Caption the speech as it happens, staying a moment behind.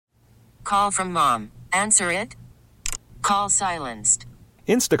Call from mom. Answer it. Call silenced.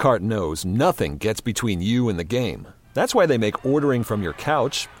 Instacart knows nothing gets between you and the game. That's why they make ordering from your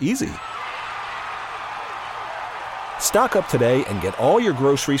couch easy. Stock up today and get all your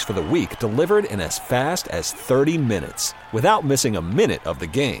groceries for the week delivered in as fast as 30 minutes without missing a minute of the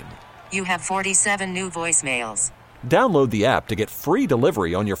game. You have 47 new voicemails. Download the app to get free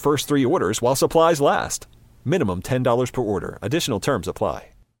delivery on your first 3 orders while supplies last. Minimum $10 per order. Additional terms apply.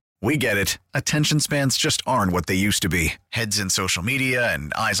 We get it. Attention spans just aren't what they used to be. Heads in social media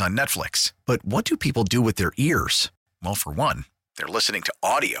and eyes on Netflix. But what do people do with their ears? Well, for one, they're listening to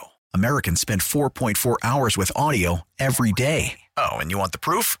audio. Americans spend 4.4 hours with audio every day. Oh, and you want the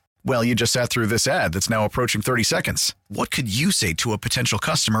proof? Well, you just sat through this ad that's now approaching 30 seconds. What could you say to a potential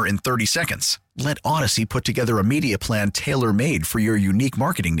customer in 30 seconds? Let Odyssey put together a media plan tailor-made for your unique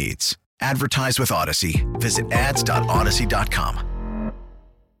marketing needs. Advertise with Odyssey. Visit ads.odyssey.com.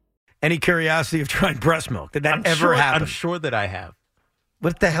 Any curiosity of trying breast milk? Did that ever happen? I'm sure that I have.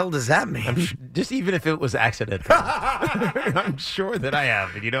 What the hell does that mean? Just even if it was accidental. I'm sure that I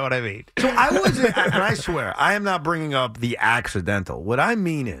have. You know what I mean? So I wasn't, and I swear, I am not bringing up the accidental. What I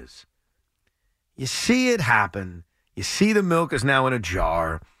mean is, you see it happen. You see the milk is now in a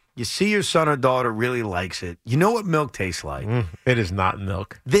jar. You see your son or daughter really likes it. You know what milk tastes like. It is not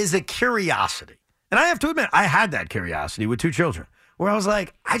milk. There's a curiosity. And I have to admit, I had that curiosity with 2 children, where I was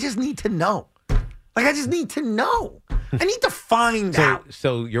like, I just need to know. Like, I just need to know. I need to find out.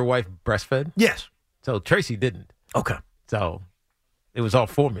 So your wife breastfed? Yes. So Tracy didn't. Okay. So it was all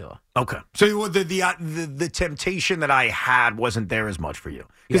formula. Okay. So the temptation that I had wasn't there as much for you.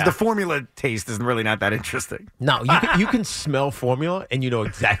 Because the formula taste is really not that interesting. No, you can smell formula and you know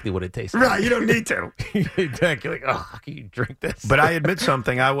exactly what it tastes like. Right, you don't need to. Exactly. Like, oh, how can you drink this? But I admit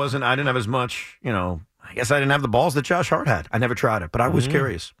something. I didn't have as much, I guess I didn't have the balls that Josh Hart had. I never tried it, but I was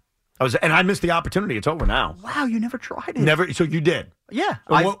curious. And I missed the opportunity. It's over now. Wow, you never tried it. Never. So you did? Yeah.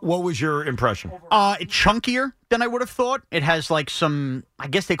 What was your impression? It's chunkier than I would have thought. It has like some, I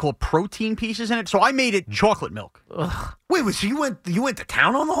guess they call it protein pieces in it. So I made it chocolate milk. Ugh. Wait, so you went to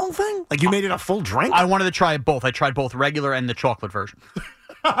town on the whole thing? Like you made it a full drink? I wanted to try both. I tried both regular and the chocolate version.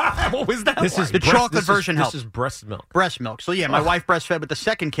 What was that? The chocolate version helps. This is breast milk. Breast milk. So, yeah, my wife breastfed with the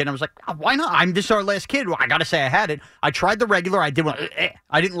second kid. I was like, oh, why not? This is our last kid. Well, I got to say I had it. I tried the regular. I did one.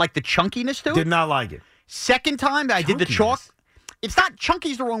 I didn't like the chunkiness to it. Did not like it. Second time, I did the chalk. It's not chunky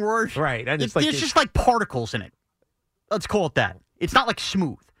is the wrong word. Right. And there's just like particles in it. Let's call it that. It's not like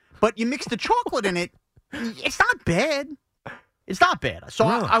smooth. But you mix the chocolate in it. It's not bad. It's not bad. So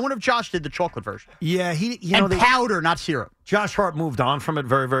no. I wonder if Josh did the chocolate version. Yeah, powder, not syrup. Josh Hart moved on from it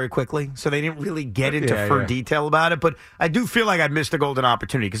very, very quickly, so they didn't really get into detail about it. But I do feel like I missed a golden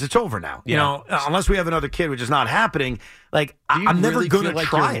opportunity because it's over now. Yeah. Unless we have another kid, which is not happening. Like I'm never going to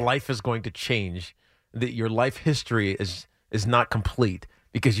try. Like your life is going to change. That your life history is not complete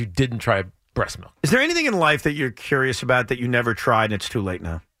because you didn't try breast milk. Is there anything in life that you're curious about that you never tried and it's too late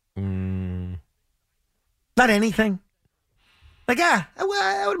now? Not anything. Like, that would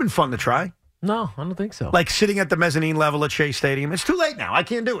have been fun to try. No, I don't think so. Like sitting at the mezzanine level at Shea Stadium. It's too late now. I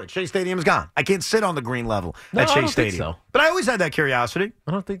can't do it. Shea Stadium's gone. I can't sit on the green level at Shea Stadium. Think so. But I always had that curiosity.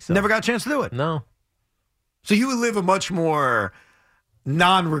 I don't think so. Never got a chance to do it. No. So you would live a much more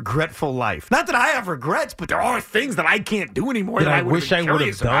non-regretful life. Not that I have regrets, but there are things that I can't do anymore that I wish I would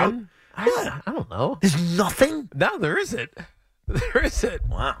have done. I don't know. There's nothing? No, there isn't. There isn't.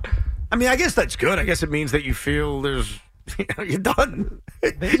 Wow. I mean, I guess that's good. I guess it means that you feel you're done.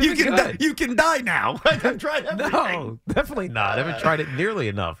 You can die now. I've tried everything. No, definitely not. I haven't tried it nearly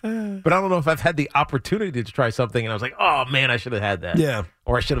enough. But I don't know if I've had the opportunity to try something and I was like, oh, man, I should have had that. Yeah.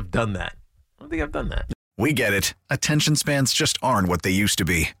 Or I should have done that. I don't think I've done that. We get it. Attention spans just aren't what they used to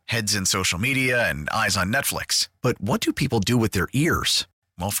be. Heads in social media and eyes on Netflix. But what do people do with their ears?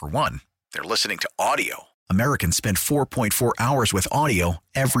 Well, for one, they're listening to audio. Americans spend 4.4 hours with audio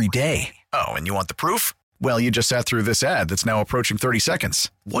every day. Oh, and you want the proof? Well, you just sat through this ad that's now approaching 30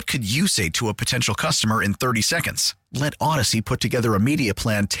 seconds. What could you say to a potential customer in 30 seconds? Let Odyssey put together a media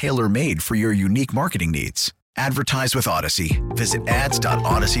plan tailor-made for your unique marketing needs. Advertise with Odyssey. Visit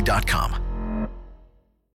ads.odyssey.com.